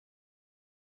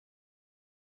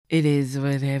It is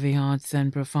with heavy hearts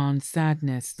and profound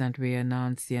sadness that we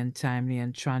announce the untimely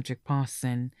and tragic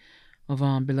passing of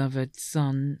our beloved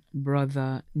son,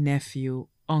 brother, nephew,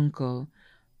 uncle,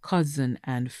 cousin,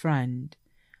 and friend,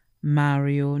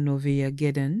 Mario Novea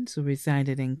Giddings, who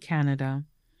resided in Canada.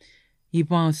 He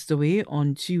passed away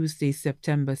on Tuesday,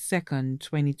 September 2nd,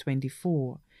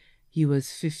 2024. He was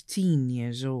 15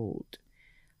 years old.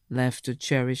 Left to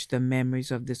cherish the memories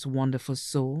of this wonderful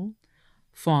soul,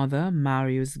 Father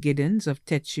Marius Giddings of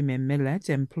Techume Millet,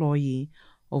 employee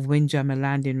of Windjammer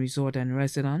Landing Resort and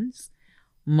Residence,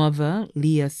 Mother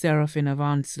Leah Seraphine of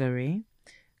Ancillary,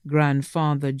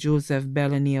 Grandfather Joseph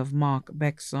Bellany of Mark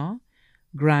Bexar,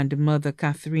 Grandmother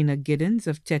Katharina Giddings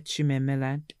of Techume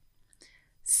Millet.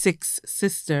 6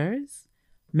 sisters: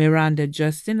 Miranda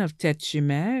Justin of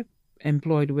Techume,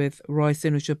 employed with Roy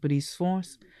St. Lucia Police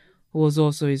Force, who was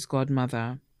also his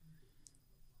godmother.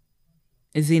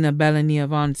 Zena Bellany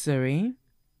of Ansari,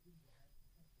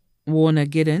 Warner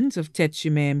Giddens of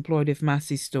Techume, employed with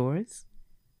Massey Stores,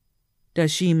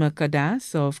 Dashima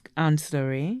Kadas of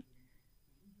Ancillary,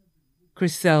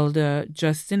 Criselda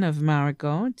Justin of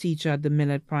Marigot, teacher at the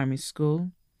Millet Primary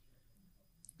School,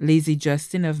 Lazy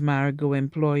Justin of Marigot,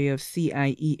 employee of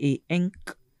CIEA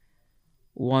Inc.,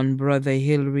 one brother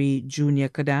Hilary Jr.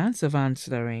 Kadas of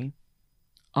Ancillary.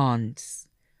 Aunts: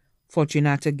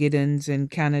 Fortunata Giddens in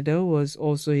Canada was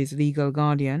also his legal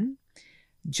guardian.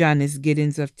 Janice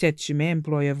Giddens of Techume,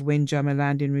 employee of Windjammer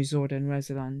Landing Resort and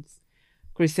Residence.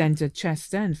 Crescenta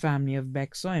Chester and family of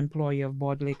Bexar, employee of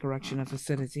Bodley Correctional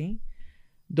Facility.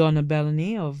 Donna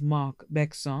Bellany of Mark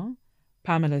Bexar.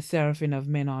 Pamela Seraphine of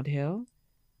Menard Hill.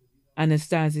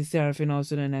 Anastasia Seraphine,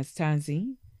 also known as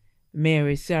Tansy.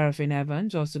 Mary Seraphine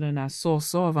Evans, also known as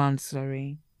Saucer of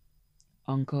Ancillary.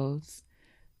 Uncles: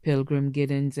 Pilgrim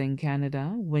Giddens in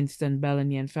Canada, Winston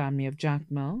Bellany and family of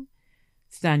Jackmel,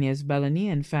 Stanias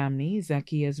Bellany and family,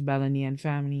 Zacchaeus Bellany and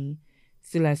family,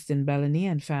 Celestin Bellany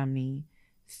and family,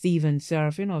 Stephen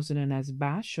Seraphine, also known as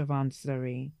Bash of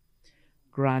Ancillary,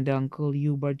 Granduncle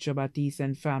Hubert Jabatis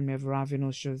and family of Ravino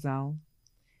Chazal.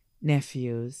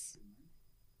 Nephews: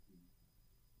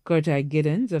 Curtai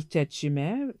Giddens of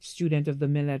Techume, student of the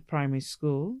Millet Primary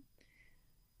School,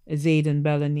 Zayden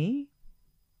Bellany,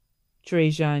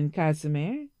 Trajan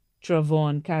Casimir,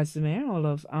 Travon Casimir, all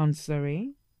of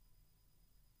Ancillary.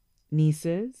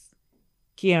 Nieces: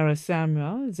 Kiara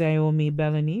Samuel, Zaomi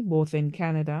Bellany, both in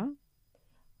Canada.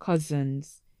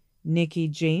 Cousins: Nikki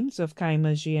James of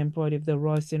Kaimaji, employed of the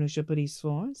Roy St. Lucia Police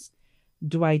Force.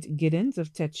 Dwight Giddens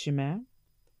of Techume.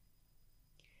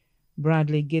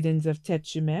 Bradley Giddens of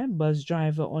Techume, bus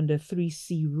driver on the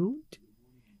 3C route.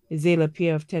 Zayla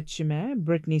Pierre of Techume,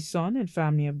 Brittany Son and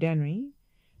family of Denry.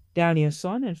 Dahlia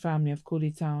Son and family of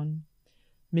Cooleytown.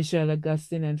 Michelle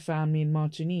Augustine and family in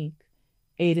Martinique.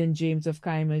 Aidan James of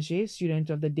Kaimaji, student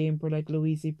of the Dame Paulette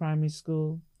Louise Primary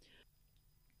School.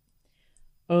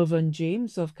 Irvin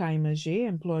James of Kaimaji,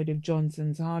 employed of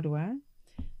Johnson's Hardware.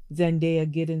 Zendaya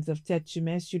Giddens of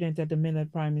Techume, student at the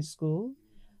Millet Primary School.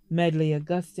 Medley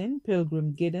Augustine,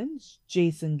 Pilgrim Giddens,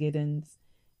 Jason Giddens,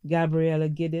 Gabriella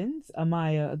Giddens,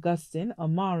 Amaya Augustine,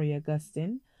 Amari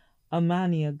Augustine,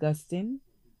 Amani Augustine,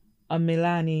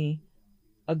 Amilani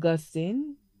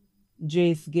Augustine,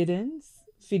 Jace Giddens,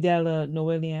 Fidela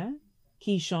Noelia,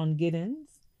 Keyshawn Giddens,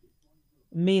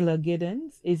 Mila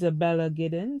Giddens, Isabella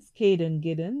Giddens, Caden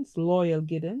Giddens, Loyal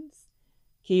Giddens,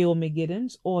 Keomi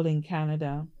Giddens, all in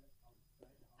Canada.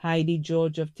 Heidi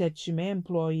George of Techume,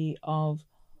 employee of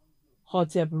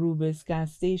Hotep Rubis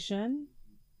gas station.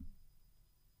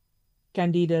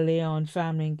 Candida Leon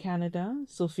family in Canada.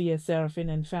 Sophia Seraphine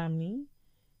and family.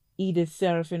 Edith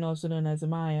Seraphine, also known as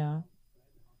Maya.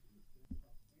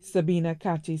 Sabina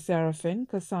Kati Seraphine,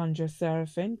 Cassandra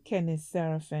Seraphine, Kenneth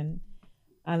Seraphine,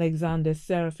 Alexander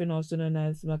Seraphine, also known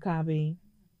as Maccabi.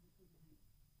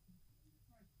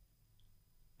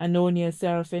 Anonia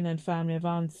Seraphine and family of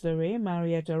Ancillary,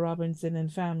 Marietta Robinson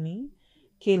and family,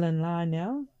 Kaylin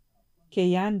Lionel,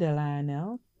 Kayanda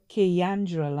Lionel,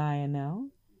 Kayandra Lionel,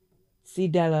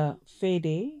 Sidella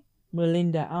Fede,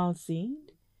 Melinda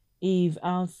Alcide, Eve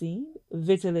Alcide,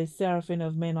 Vitalis Seraphine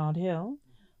of Menard Hill,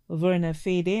 Verna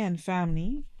Fede and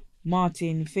family,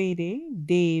 Martin Fede,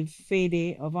 Dave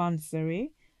Fede of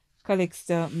Ancillary,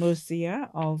 Calixta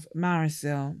Mercia of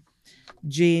Marisol,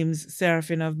 James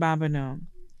Seraphine of Babano,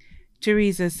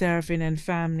 Teresa Seraphine and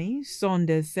family,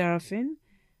 Saunders Seraphine,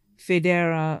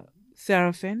 Federa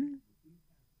Seraphine,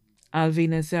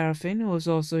 Alvina Seraphine, who was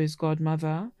also his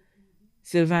godmother,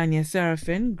 Sylvania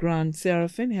Seraphine, Grant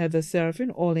Seraphine, Heather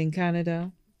Seraphine, all in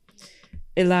Canada,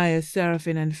 Elias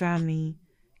Seraphine and family,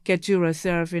 Keturah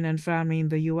Seraphine and family in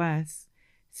the U.S.,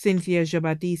 Cynthia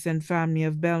Jabatiste and family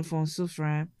of Belfont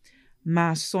Soufrière,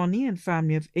 Ma Sonny and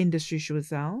family of Industry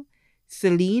Choiseul,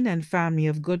 Celine and family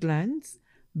of Goodlands,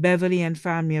 Beverly and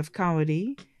family of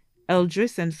Cowardy,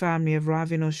 Eldris and family of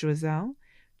Ravino Choiseul,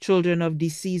 children of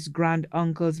deceased grand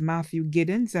uncles Matthew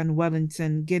Giddings and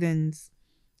Wellington Giddings,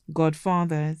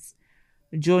 godfathers,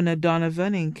 Jonah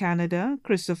Donovan in Canada,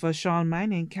 Christopher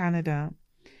Schalmine in Canada.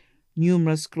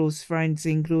 Numerous close friends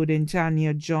including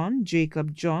Tanya John,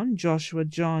 Jacob John, Joshua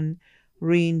John,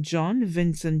 Rain John,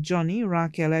 Vincent Johnny,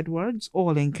 Raquel Edwards,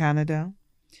 all in Canada.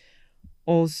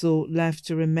 Also left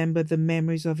to remember the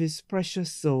memories of his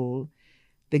precious soul,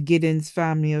 the Giddens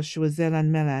family of Choiseul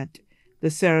and Millet, the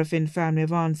Seraphine family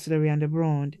of Ancillary and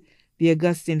Abroad, the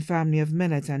Augustine family of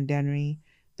Millet and Dennery,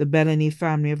 the Bellany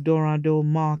family of Dorado,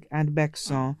 Mark, and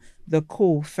Bexon, the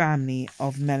Coe family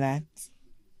of Millet,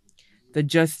 the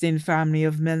Justin family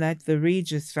of Millet, the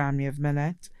Regis family of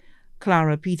Millet,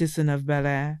 Clara Peterson of Bel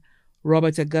Air,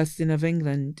 Robert Augustine of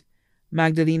England,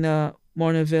 Magdalena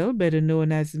Morneville, better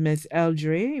known as Miss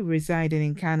Eldray, residing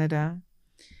in Canada.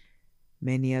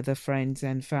 Many other friends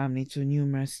and family too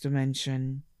numerous to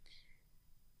mention.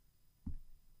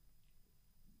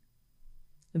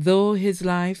 Though his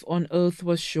life on earth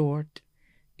was short,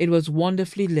 it was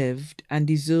wonderfully lived and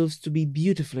deserves to be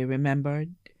beautifully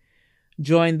remembered.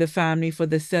 Join the family for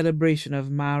the celebration of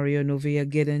Mario Novea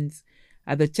Giddings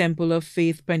at the Temple of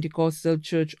Faith Pentecostal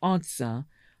Church, Otsa,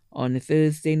 on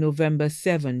Thursday, November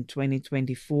 7,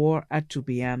 2024 at 2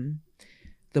 p.m.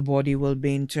 The body will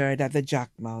be interred at the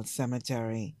Jackmel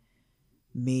Cemetery.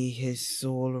 May his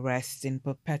soul rest in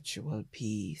perpetual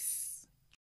peace.